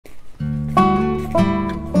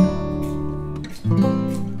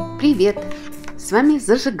Привет! С вами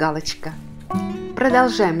Зажигалочка.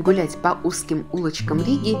 Продолжаем гулять по узким улочкам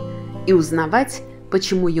Риги и узнавать,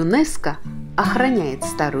 почему ЮНЕСКО охраняет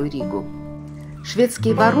Старую Ригу.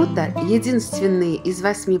 Шведские ворота – единственные из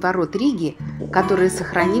 8 ворот Риги, которые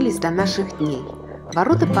сохранились до наших дней.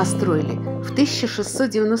 Ворота построили в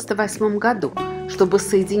 1698 году, чтобы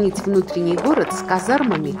соединить внутренний город с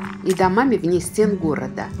казармами и домами вне стен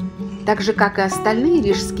города. Так же, как и остальные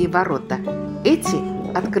рижские ворота, эти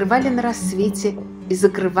открывали на рассвете и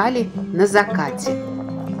закрывали на закате.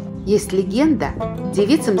 Есть легенда,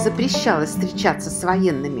 девицам запрещалось встречаться с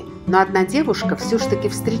военными, но одна девушка все-таки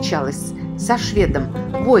встречалась со шведом,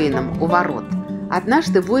 воином у ворот.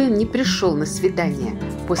 Однажды воин не пришел на свидание.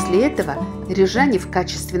 После этого рижане в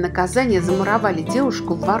качестве наказания замуровали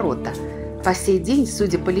девушку в ворота. По сей день,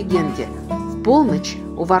 судя по легенде, в полночь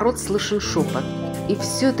у ворот слышен шепот: «И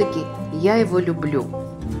все-таки я его люблю».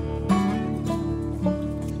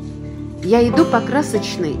 Я иду по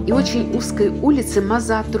красочной и очень узкой улице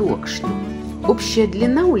Маза Трокшню. Общая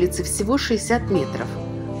длина улицы всего 60 метров.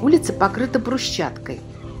 Улица покрыта брусчаткой.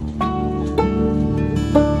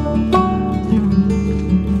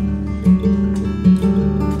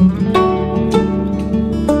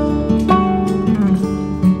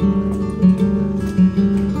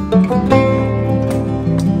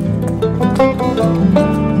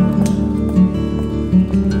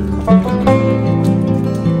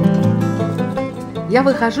 Я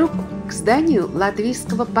выхожу к зданию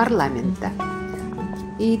латвийского парламента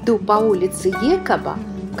и иду по улице Екаба,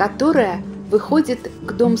 которая выходит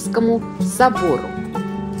к Домскому собору.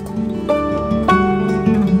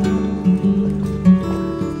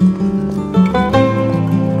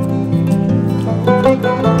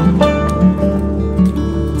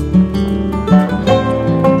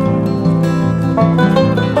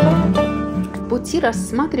 В пути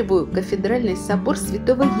рассматриваю кафедральный собор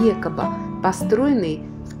святого Екаба, построенный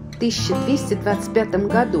в 1225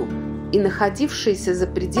 году и находившийся за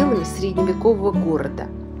пределами средневекового города.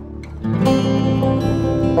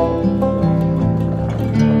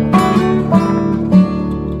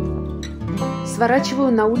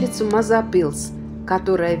 Сворачиваю на улицу Маза,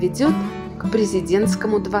 которая ведет к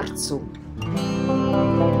президентскому дворцу.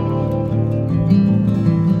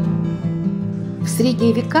 В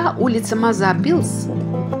средние века улица Маза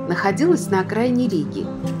находилась на окраине Риги.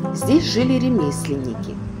 Здесь жили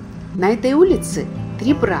ремесленники. На этой улице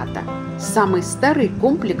 3 брата, самый старый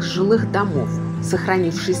комплекс жилых домов,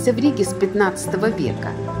 сохранившийся в Риге с 15 века.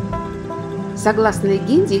 Согласно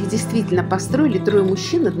легенде, их действительно построили 3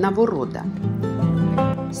 мужчин одного рода.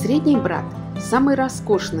 Средний брат, самый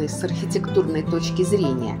роскошный с архитектурной точки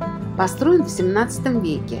зрения, построен в 17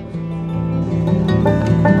 веке.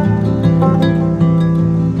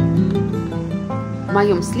 В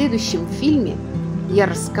моем следующем фильме я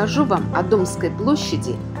расскажу вам о Домской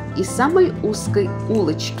площади и самой узкой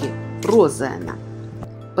улочке Розена.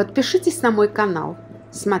 Подпишитесь на мой канал,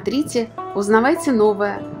 смотрите, узнавайте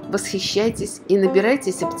новое, восхищайтесь и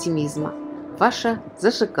набирайтесь оптимизма. Ваша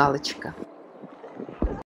Зажигалочка.